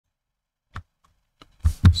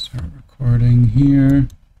Recording here.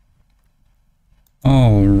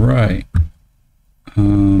 All right.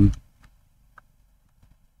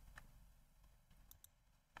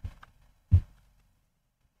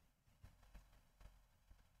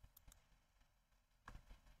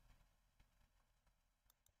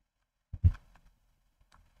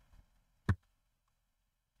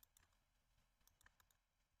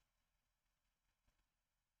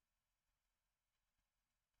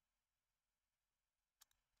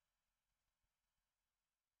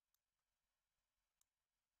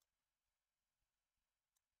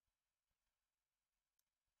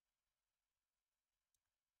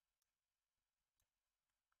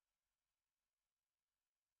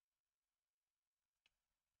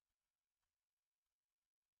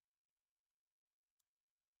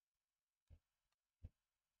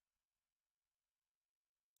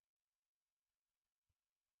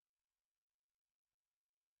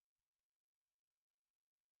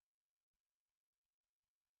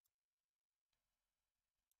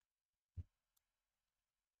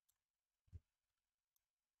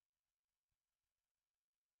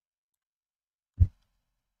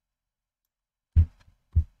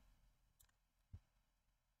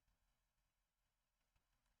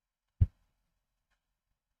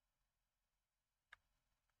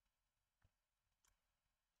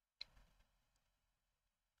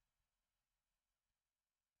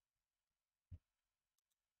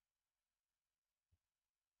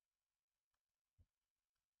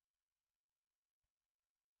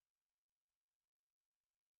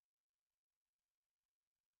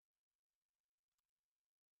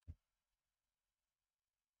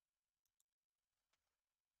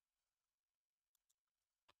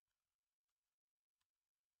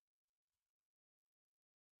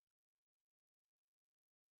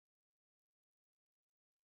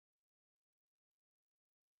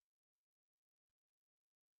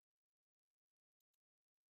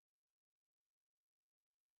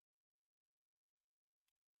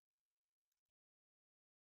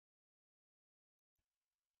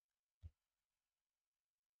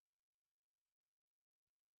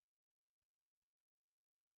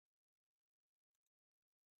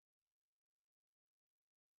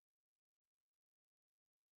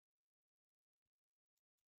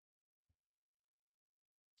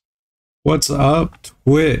 What's up,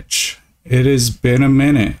 Twitch? It has been a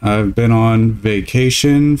minute. I've been on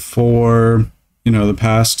vacation for, the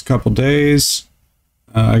past couple days.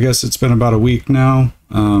 I guess it's been about a week now.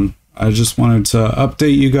 I just wanted to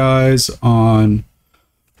update you guys on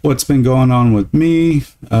what's been going on with me,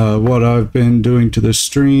 what I've been doing to the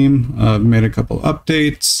stream. I've made a couple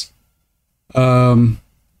updates.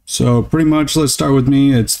 So pretty much let's start with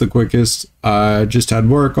me. It's the quickest. I just had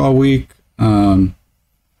work all week.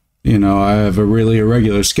 I have a really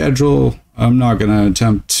irregular schedule. I'm not going to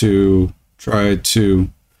attempt to try to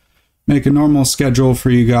make a normal schedule for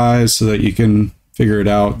you guys so that you can figure it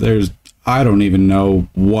out. I don't even know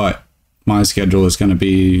what my schedule is going to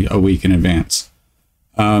be a week in advance.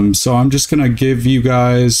 So I'm just going to give you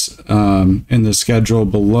guys in the schedule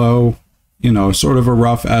below, sort of a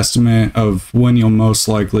rough estimate of when you'll most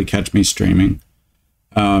likely catch me streaming.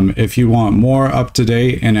 If you want more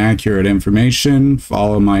up-to-date and accurate information,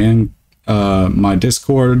 follow my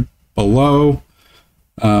Discord below.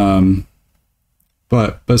 But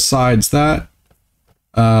besides that,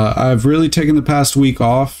 I've really taken the past week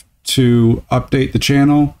off to update the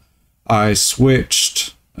channel. I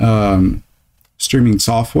switched streaming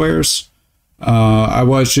softwares. I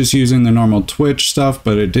was just using the normal Twitch stuff,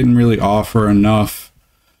 but it didn't really offer enough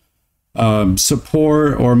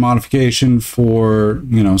support or modification for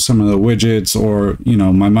some of the widgets or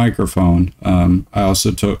my microphone. I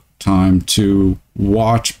also took time to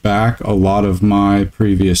watch back a lot of my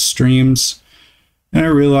previous streams, and I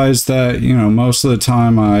realized that most of the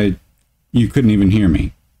time you couldn't even hear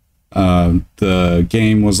me. The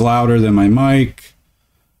game was louder than my mic,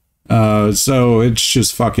 so it's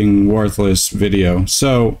just fucking worthless video.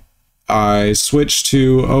 So I switched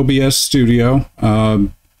to OBS Studio,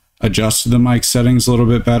 adjusted the mic settings a little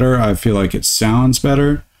bit better. I feel like it sounds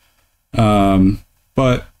better.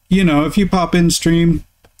 But if you pop in stream,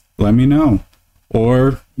 let me know.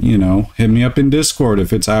 Or, hit me up in Discord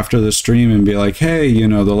if it's after the stream and be like, hey,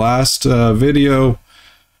 the last video,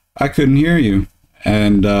 I couldn't hear you.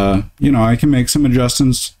 And, I can make some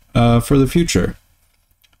adjustments for the future.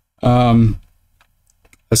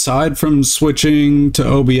 Aside from switching to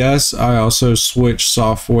OBS, I also switch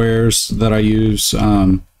softwares that I use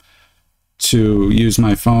to use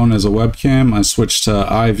my phone as a webcam. I switched to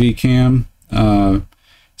iVcam.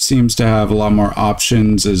 Seems to have a lot more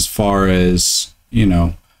options as far as,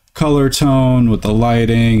 color tone with the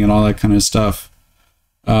lighting and all that kind of stuff.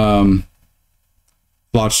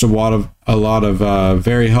 Watched a lot of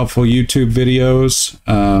very helpful YouTube videos,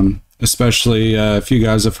 especially if you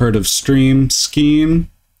guys have heard of Stream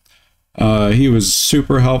Scheme. He was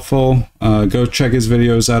super helpful. Go check his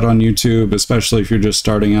videos out on YouTube, especially if you're just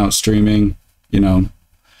starting out streaming, you know,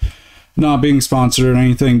 not being sponsored or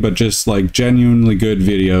anything, but just like genuinely good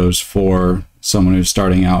videos for someone who's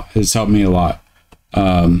starting out. It's helped me a lot.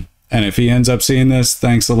 And if he ends up seeing this,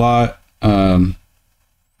 thanks a lot. But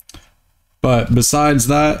besides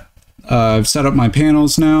that, I've set up my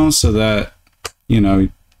panels now so that, you know,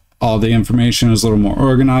 all the information is a little more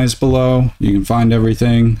organized below. You can find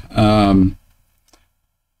everything.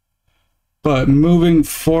 But moving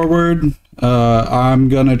forward, I'm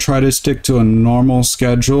going to try to stick to a normal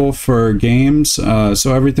schedule for games.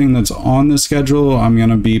 So everything that's on the schedule, I'm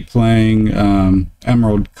going to be playing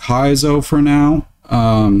Emerald Kaizo for now.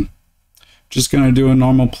 Just going to do a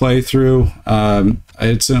normal playthrough.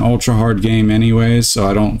 It's an ultra hard game anyways, so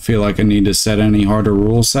I don't feel like I need to set any harder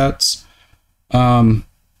rule sets.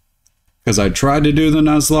 Because I tried to do the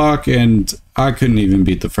Nuzlocke and I couldn't even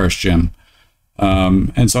beat the first gym.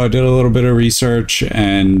 And so I did a little bit of research,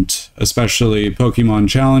 and especially Pokemon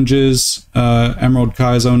Challenges, Emerald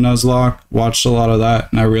Kaizo Nuzlocke, watched a lot of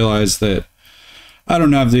that, and I realized that I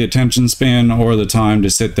don't have the attention span or the time to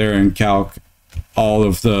sit there and calc all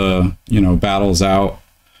of the, you know, battles out.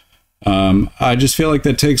 I just feel like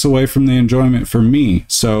that takes away from the enjoyment for me.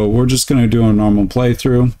 So we're just going to do a normal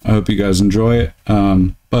playthrough. I hope you guys enjoy it.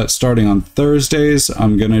 But starting on Thursdays,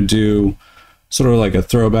 I'm going to do sort of like a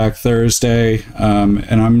throwback Thursday.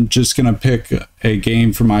 And I'm just going to pick a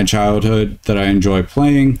game from my childhood that I enjoy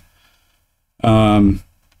playing.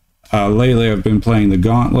 Lately, I've been playing the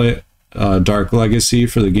Gauntlet, Dark Legacy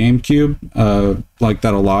for the GameCube. Like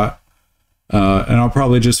that a lot. And I'll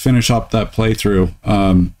probably just finish up that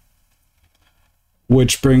playthrough.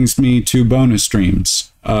 Which brings me to bonus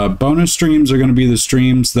streams. Bonus streams are going to be the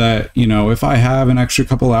streams that, you know, if I have an extra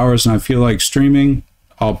couple hours and I feel like streaming,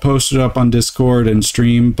 I'll post it up on Discord and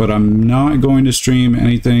stream, but I'm not going to stream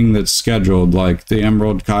anything that's scheduled, like the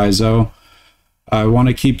Emerald Kaizo. I want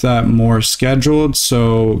to keep that more scheduled,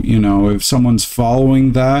 so, you know, if someone's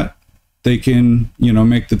following that, they can, you know,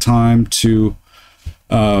 make the time to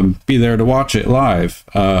be there to watch it live.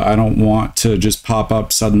 I don't want to just pop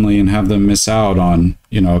up suddenly and have them miss out on,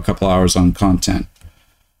 you know, a couple hours on content.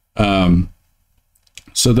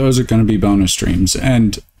 So those are going to be bonus streams,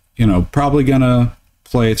 and, you know, probably going to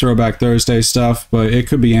play Throwback Thursday stuff, but it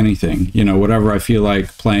could be anything, you know, whatever I feel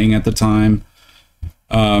like playing at the time.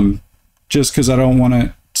 Just because I don't want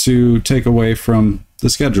it to take away from the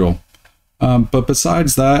schedule. But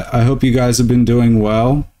besides that, I hope you guys have been doing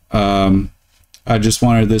well. I just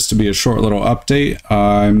wanted this to be a short little update.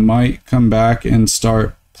 I might come back and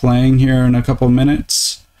start playing here in a couple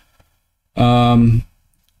minutes.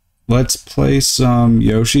 Let's play some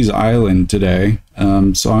Yoshi's Island today.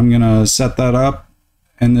 So I'm going to set that up,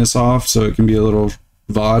 end this off so it can be a little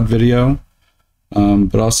VOD video.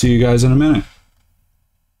 But I'll see you guys in a minute.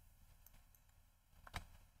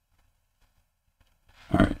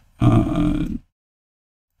 All right.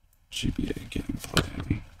 GBA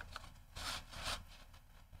gameplay.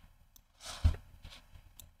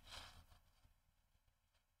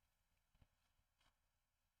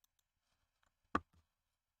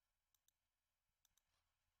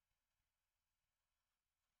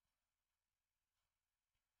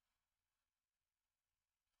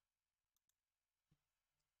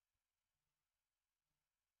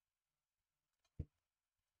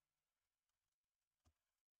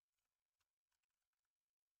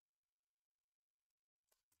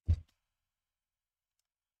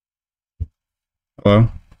 Hello?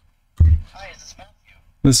 Hi, is this Matthew?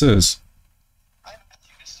 This is. Hi,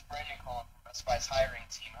 Matthew. This is Brandon calling from Best Buy's hiring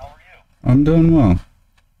team. How are you? I'm doing well.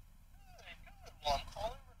 Good, good. Well, I'm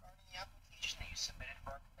calling regarding the application that you submitted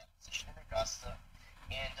for our position in Augusta,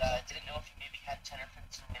 and didn't know if you maybe had 10 or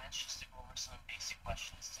 15 minutes just to go over some basic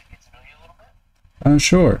questions to get to know you a little bit.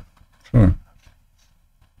 Sure. Excellent.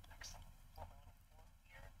 Well,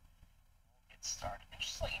 here, we'll get started. And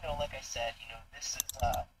just to let you know, like I said, you know, this isn't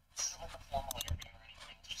like a formal interview or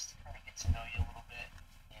anything. It's just to kind of get to know you a little bit,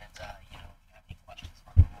 and you know, if you have any questions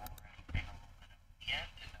about the role or anything, a little bit at the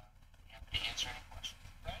end, and be happy to answer any questions.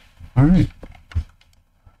 Okay? All right.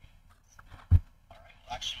 All right.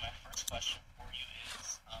 Well, actually, my first question for you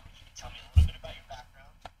is, if you could tell me a little bit about your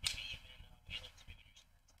background, maybe even what you like to do in your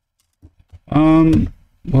spare time.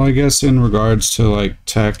 Well, I guess in regards to like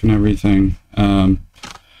tech and everything,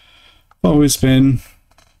 always been,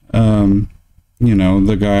 you know,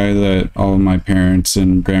 the guy that all of my parents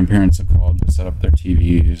and grandparents have called to set up their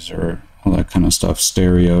TVs or all that kind of stuff,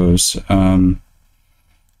 stereos.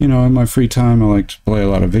 You know, in my free time, I like to play a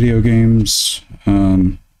lot of video games,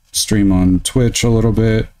 stream on Twitch a little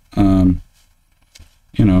bit.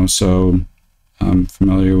 You know, so I'm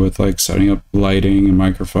familiar with like setting up lighting and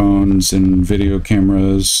microphones and video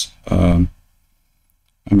cameras. I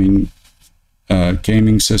mean,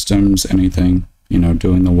 gaming systems, anything, you know,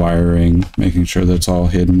 doing the wiring, making sure that's all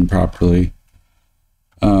hidden properly.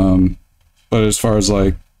 But as far as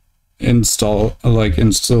like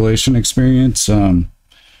installation experience,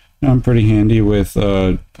 I'm pretty handy with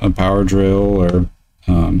a power drill or,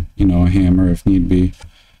 you know, a hammer if need be.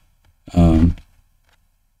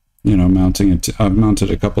 You know, I've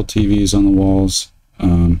mounted a couple TVs on the walls.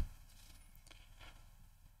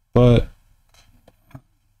 But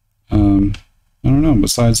I don't know.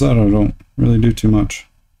 Besides that, I don't really do too much.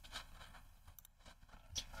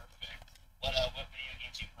 That's perfect. What video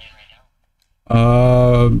games are you playing right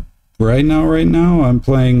now? Right now, I'm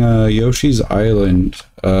playing Yoshi's Island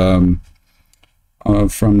from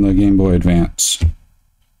the Game Boy Advance.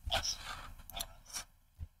 Awesome. That's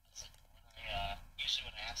like usually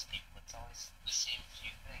when I ask people, it's always the same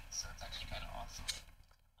few things, so it's actually kind of awesome.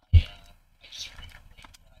 I just really played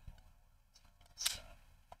that I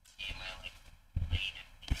game I like played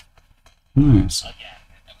it Nice. again.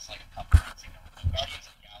 That was like a couple months ago. Guardians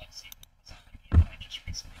of the Galaxy was on the game that I just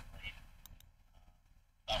recently played.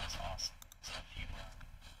 That was awesome. So if you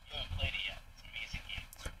haven't played it yet, it's an amazing game.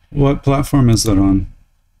 What platform is that on?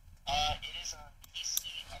 It is on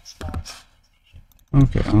PC, Xbox, PlayStation.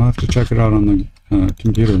 Okay, I'll have to check it out on the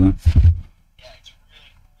computer then.